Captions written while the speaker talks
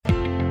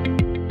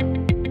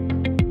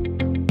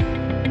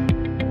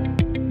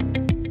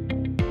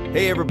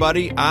Hey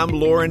everybody, I'm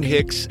Lauren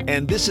Hicks,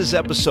 and this is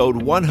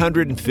episode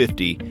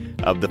 150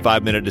 of the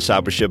 5-Minute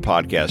Discipleship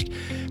Podcast.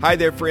 Hi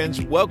there,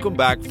 friends. Welcome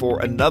back for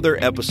another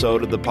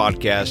episode of the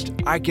podcast.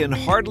 I can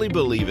hardly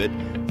believe it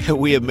that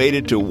we have made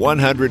it to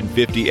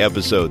 150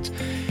 episodes.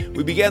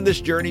 We began this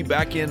journey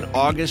back in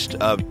August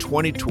of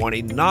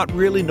 2020, not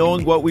really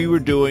knowing what we were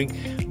doing,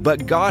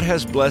 but God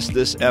has blessed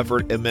this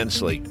effort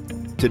immensely.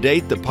 To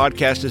date, the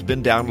podcast has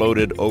been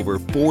downloaded over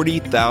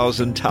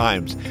 40,000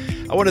 times.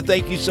 I want to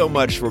thank you so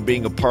much for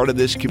being a part of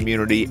this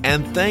community,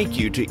 and thank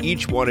you to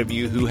each one of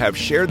you who have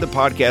shared the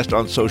podcast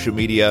on social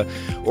media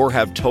or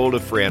have told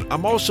a friend.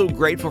 I'm also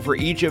grateful for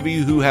each of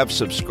you who have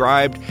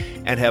subscribed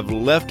and have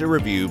left a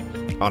review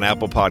on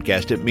Apple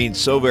Podcast. It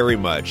means so very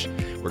much.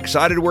 We're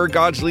excited where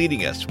God's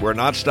leading us. We're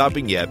not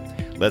stopping yet.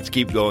 Let's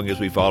keep going as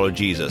we follow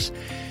Jesus.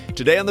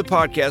 Today on the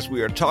podcast,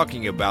 we are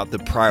talking about the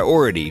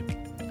priority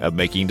of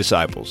making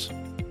disciples.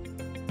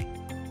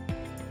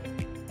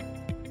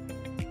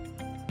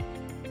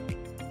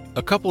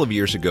 A couple of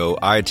years ago,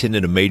 I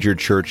attended a major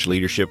church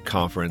leadership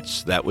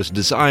conference that was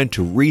designed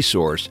to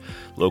resource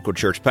local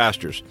church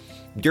pastors.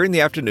 During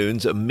the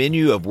afternoons, a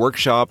menu of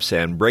workshops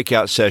and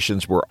breakout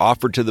sessions were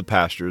offered to the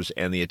pastors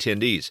and the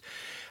attendees.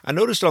 I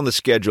noticed on the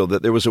schedule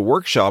that there was a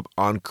workshop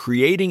on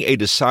creating a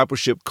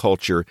discipleship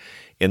culture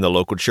in the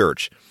local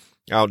church.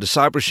 Now,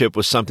 discipleship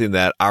was something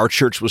that our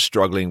church was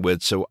struggling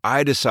with, so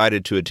I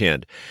decided to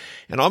attend.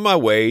 And on my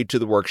way to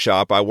the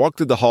workshop, I walked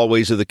through the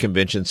hallways of the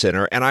convention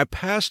center, and I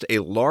passed a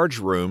large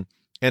room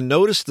and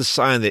noticed the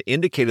sign that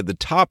indicated the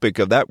topic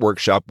of that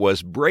workshop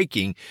was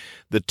breaking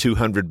the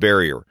 200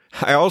 barrier.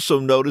 I also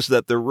noticed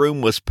that the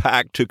room was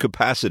packed to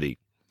capacity.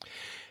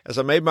 As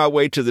I made my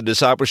way to the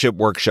discipleship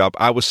workshop,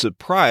 I was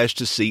surprised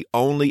to see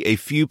only a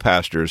few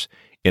pastors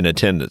in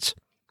attendance.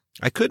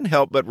 I couldn't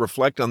help but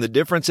reflect on the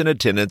difference in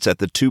attendance at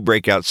the two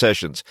breakout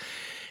sessions.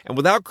 And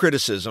without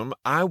criticism,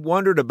 I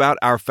wondered about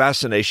our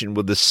fascination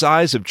with the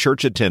size of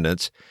church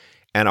attendance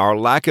and our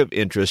lack of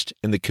interest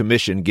in the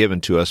commission given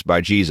to us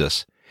by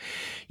Jesus.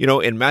 You know,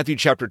 in Matthew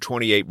chapter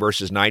 28,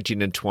 verses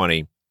 19 and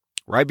 20,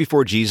 right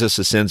before Jesus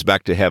ascends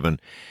back to heaven,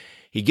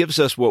 he gives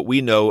us what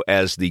we know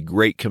as the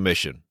Great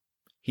Commission.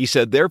 He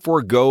said,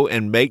 "Therefore go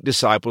and make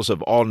disciples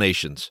of all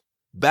nations,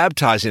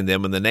 baptizing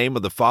them in the name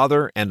of the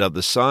Father and of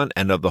the Son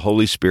and of the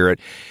Holy Spirit,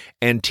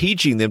 and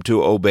teaching them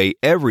to obey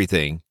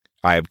everything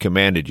I have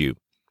commanded you."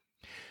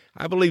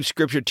 I believe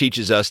Scripture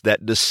teaches us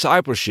that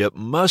discipleship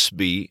must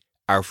be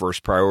our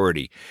first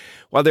priority.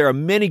 While there are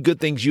many good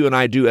things you and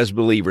I do as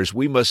believers,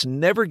 we must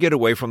never get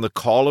away from the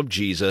call of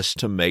Jesus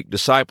to make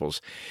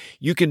disciples.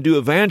 You can do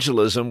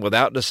evangelism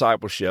without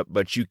discipleship,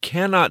 but you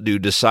cannot do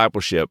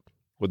discipleship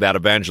without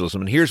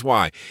evangelism. And here's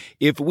why.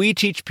 If we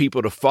teach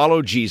people to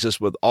follow Jesus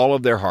with all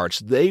of their hearts,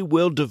 they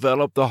will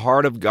develop the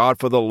heart of God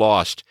for the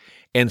lost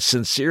and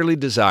sincerely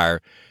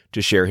desire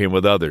to share Him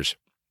with others.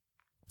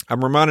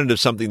 I'm reminded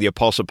of something the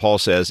Apostle Paul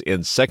says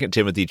in 2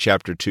 Timothy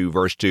chapter 2,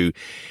 verse 2.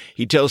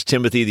 He tells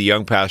Timothy, the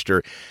young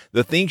pastor,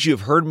 "The things you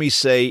have heard me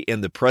say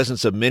in the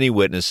presence of many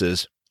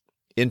witnesses,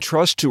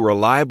 entrust to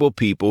reliable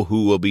people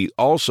who will be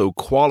also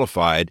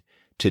qualified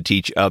to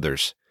teach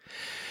others."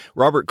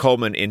 Robert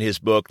Coleman, in his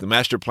book, The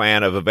Master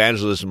Plan of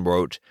Evangelism,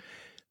 wrote,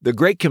 "The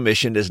Great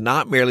Commission is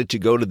not merely to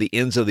go to the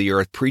ends of the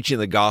earth preaching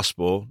the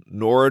gospel,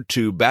 nor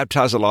to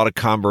baptize a lot of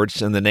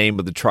converts in the name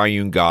of the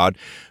triune God,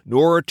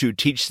 nor to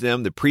teach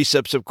them the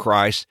precepts of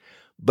Christ,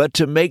 but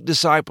to make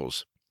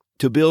disciples,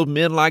 to build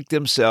men like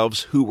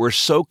themselves who were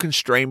so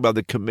constrained by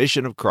the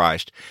commission of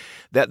Christ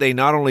that they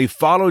not only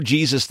followed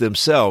Jesus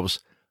themselves,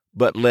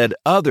 but led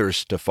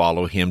others to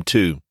follow Him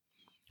too."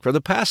 For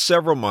the past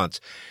several months,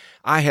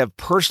 I have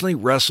personally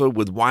wrestled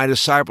with why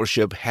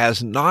discipleship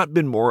has not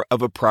been more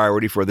of a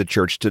priority for the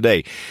church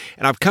today.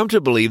 And I've come to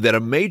believe that a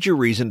major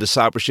reason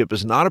discipleship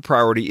is not a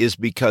priority is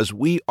because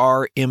we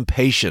are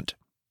impatient.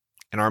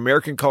 In our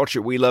American culture,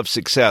 we love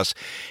success.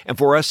 And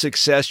for us,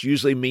 success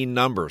usually means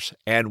numbers.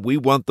 And we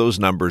want those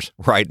numbers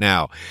right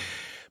now.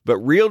 But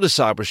real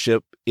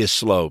discipleship is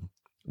slow.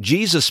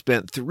 Jesus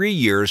spent 3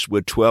 years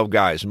with 12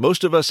 guys.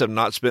 Most of us have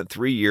not spent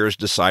 3 years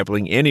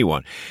discipling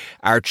anyone.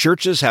 Our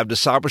churches have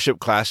discipleship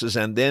classes,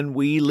 and then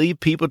we leave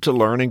people to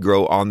learn and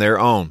grow on their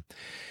own.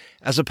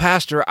 As a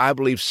pastor, I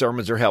believe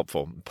sermons are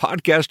helpful.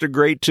 Podcasts are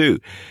great too.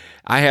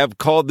 I have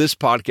called this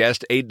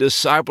podcast a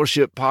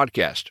discipleship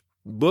podcast.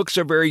 Books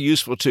are very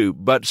useful too,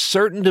 but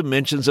certain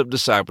dimensions of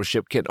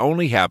discipleship can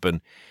only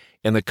happen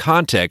in the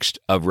context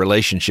of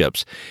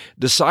relationships.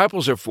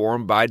 Disciples are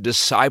formed by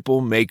disciple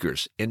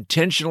makers,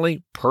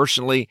 intentionally,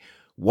 personally,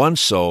 one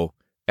soul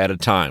at a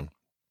time.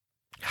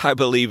 I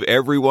believe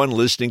everyone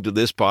listening to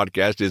this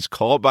podcast is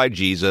called by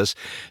Jesus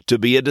to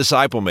be a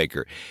disciple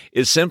maker.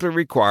 It simply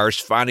requires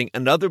finding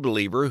another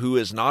believer who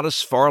is not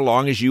as far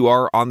along as you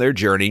are on their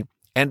journey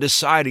and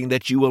deciding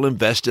that you will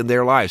invest in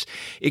their lives.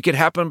 It can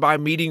happen by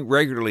meeting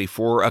regularly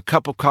for a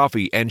cup of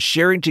coffee and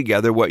sharing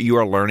together what you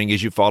are learning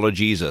as you follow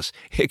Jesus.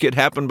 It could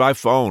happen by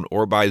phone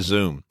or by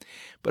Zoom.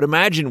 But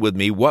imagine with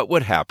me what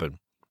would happen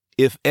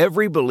if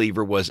every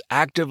believer was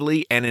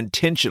actively and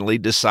intentionally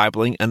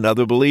discipling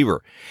another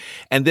believer,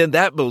 and then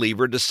that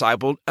believer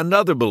discipled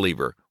another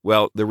believer.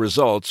 well, the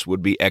results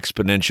would be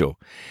exponential.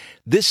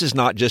 This is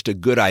not just a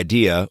good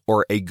idea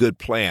or a good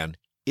plan.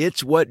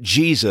 It's what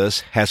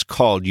Jesus has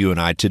called you and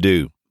I to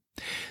do.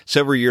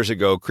 Several years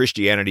ago,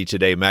 Christianity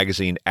Today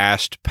magazine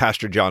asked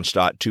Pastor John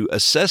Stott to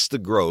assess the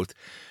growth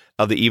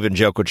of the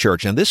evangelical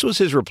church, and this was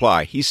his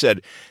reply. He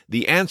said,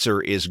 "The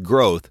answer is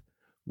growth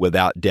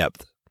without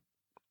depth."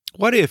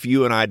 What if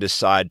you and I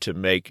decide to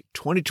make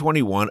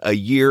 2021 a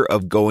year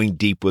of going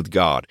deep with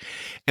God?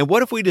 And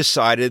what if we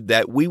decided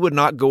that we would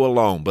not go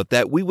alone, but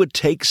that we would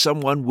take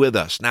someone with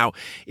us? Now,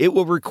 it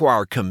will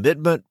require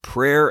commitment,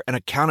 prayer, and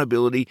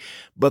accountability,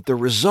 but the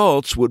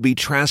results would be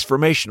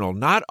transformational.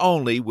 Not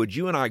only would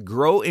you and I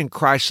grow in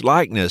Christ's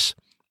likeness,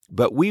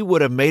 but we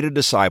would have made a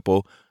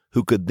disciple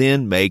who could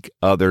then make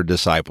other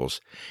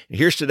disciples. And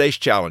here's today's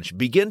challenge.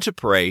 Begin to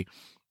pray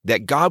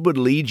that God would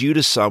lead you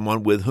to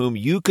someone with whom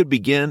you could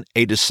begin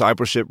a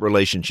discipleship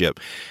relationship.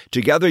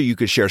 Together, you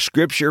could share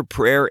scripture,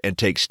 prayer, and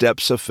take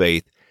steps of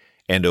faith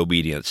and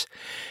obedience.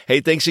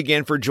 Hey, thanks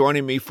again for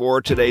joining me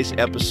for today's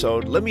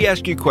episode. Let me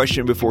ask you a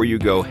question before you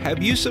go.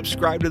 Have you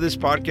subscribed to this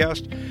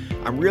podcast?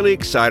 I'm really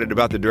excited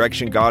about the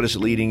direction God is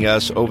leading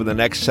us over the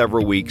next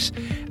several weeks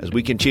as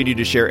we continue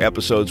to share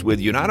episodes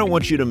with you. And I don't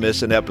want you to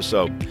miss an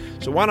episode.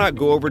 So why not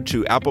go over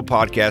to Apple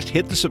Podcast,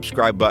 hit the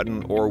subscribe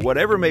button, or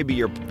whatever may be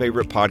your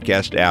favorite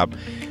podcast app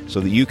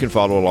so that you can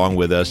follow along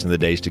with us in the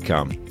days to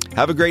come.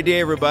 Have a great day,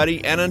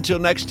 everybody. And until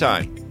next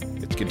time,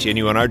 let's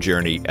continue on our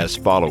journey as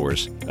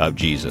followers of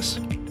Jesus.